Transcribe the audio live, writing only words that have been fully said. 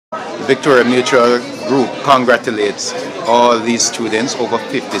Victoria Mutual Group congratulates all these students, over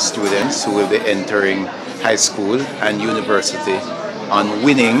 50 students who will be entering high school and university, on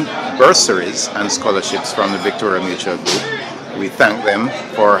winning bursaries and scholarships from the Victoria Mutual Group. We thank them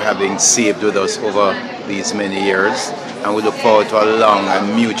for having saved with us over these many years, and we look forward to a long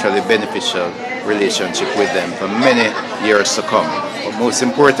and mutually beneficial relationship with them for many years to come. But most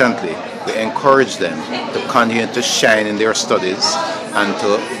importantly, we encourage them to continue to shine in their studies and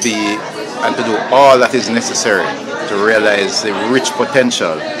to do all that is necessary to realize the rich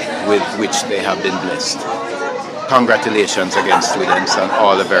potential with which they have been blessed. Congratulations again, students, and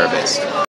all the very best.